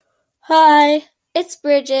Hi, it's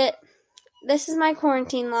Bridget. This is my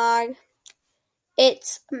quarantine log.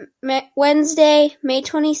 It's Wednesday, May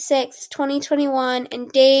 26th, 2021,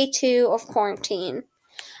 and day 2 of quarantine.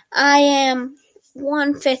 I am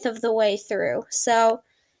 1/5 of the way through, so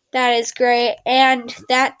that is great, and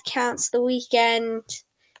that counts the weekend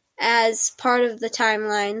as part of the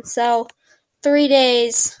timeline. So 3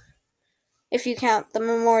 days, if you count the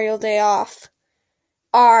Memorial Day off,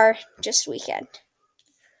 are just weekend.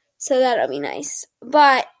 So that'll be nice.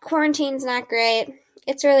 But quarantine's not great.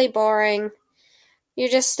 It's really boring. You're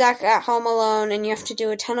just stuck at home alone and you have to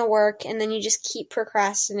do a ton of work and then you just keep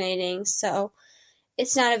procrastinating. So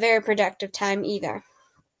it's not a very productive time either.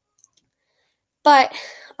 But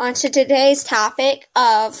on to today's topic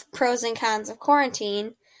of pros and cons of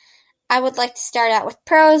quarantine. I would like to start out with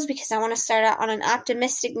pros because I want to start out on an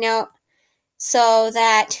optimistic note so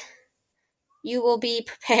that you will be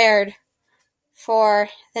prepared for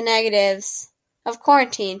the negatives of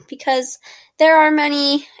quarantine, because there are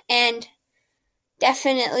many, and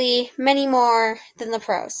definitely many more than the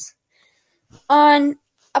pros. On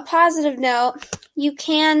a positive note, you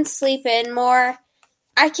can sleep in more.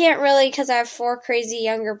 I can't really, because I have 4 crazy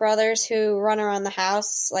younger brothers who run around the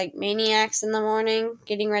house like maniacs in the morning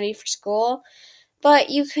getting ready for school. But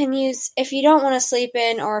you can use, if you don't want to sleep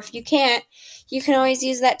in, or if you can't, you can always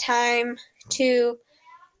use that time to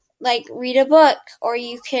read a book, or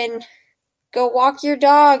you can go walk your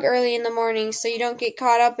dog early in the morning so you don't get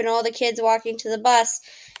caught up in all the kids walking to the bus,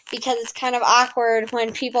 because it's kind of awkward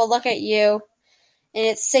when people look at you and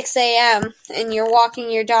it's 6 a.m. and you're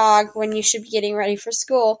walking your dog when you should be getting ready for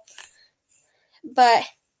school. But,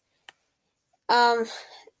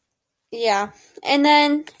 yeah. And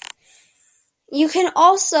then you can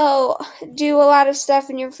also do a lot of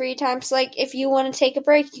stuff in your free time. So, if you want to take a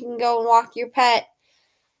break, you can go and walk your pet.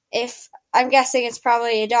 I'm guessing it's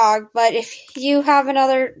probably a dog, but if you have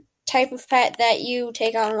another type of pet that you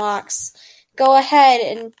take on walks, go ahead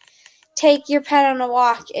and take your pet on a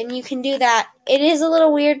walk, and you can do that. It is a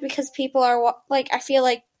little weird because people are, I feel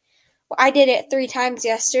like I did it 3 times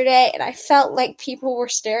yesterday, and I felt like people were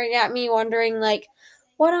staring at me wondering,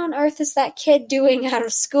 what on earth is that kid doing out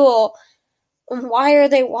of school? And why are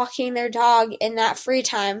they walking their dog in that free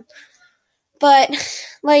time? But,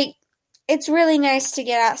 it's really nice to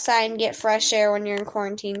get outside and get fresh air when you're in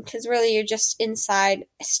quarantine, because really you're just inside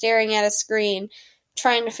staring at a screen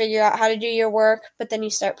trying to figure out how to do your work, but then you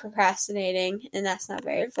start procrastinating, and that's not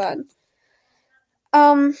very fun.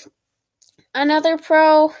 Another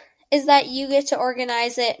pro is that you get to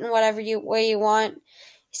organize it in whatever way you want.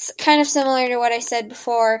 It's kind of similar to what I said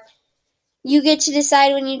before. You get to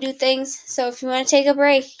decide when you do things, so if you want to take a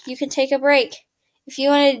break, you can take a break. If you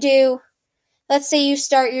want to do, let's say you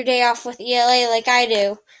start your day off with ELA like I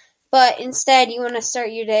do, but instead you want to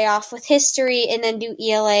start your day off with history and then do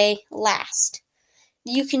ELA last.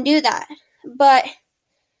 You can do that, but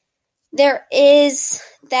there is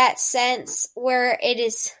that sense where it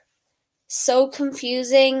is so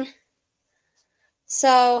confusing,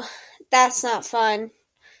 so that's not fun.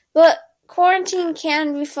 But quarantine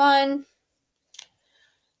can be fun.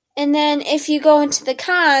 And then if you go into the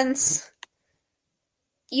cons,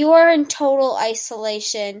 you are in total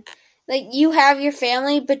isolation. You have your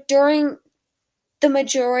family, but during the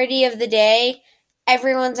majority of the day,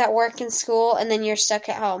 everyone's at work and school, and then you're stuck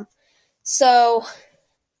at home. So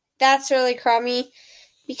that's really crummy,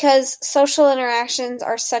 because social interactions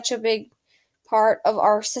are such a big part of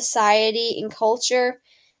our society and culture.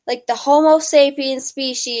 The Homo sapiens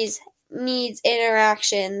species needs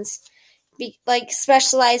interactions.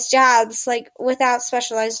 Specialized jobs. Without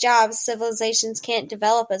specialized jobs, civilizations can't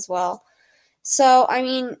develop as well. So,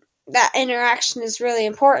 that interaction is really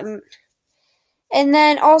important. And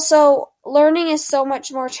then also, learning is so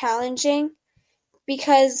much more challenging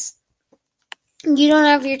because you don't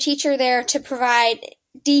have your teacher there to provide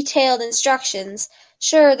detailed instructions.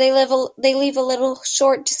 Sure, they leave a little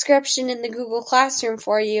short description in the Google Classroom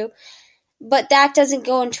for you, but that doesn't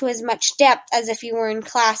go into as much depth as if you were in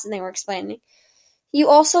class and they were explaining. You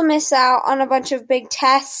also miss out on a bunch of big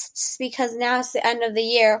tests because now it's the end of the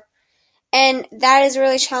year. And that is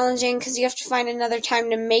really challenging because you have to find another time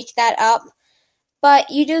to make that up. But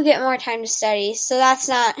you do get more time to study, so that's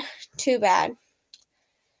not too bad.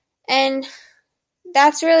 And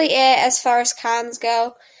that's really it as far as cons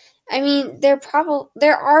go.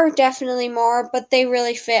 There are definitely more, but they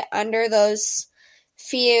really fit under those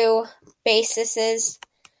few bases.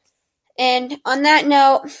 And on that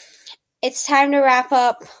note, it's time to wrap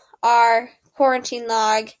up our quarantine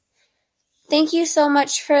log. Thank you so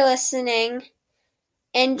much for listening,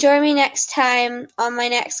 and join me next time on my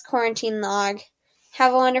next quarantine log. Have a wonderful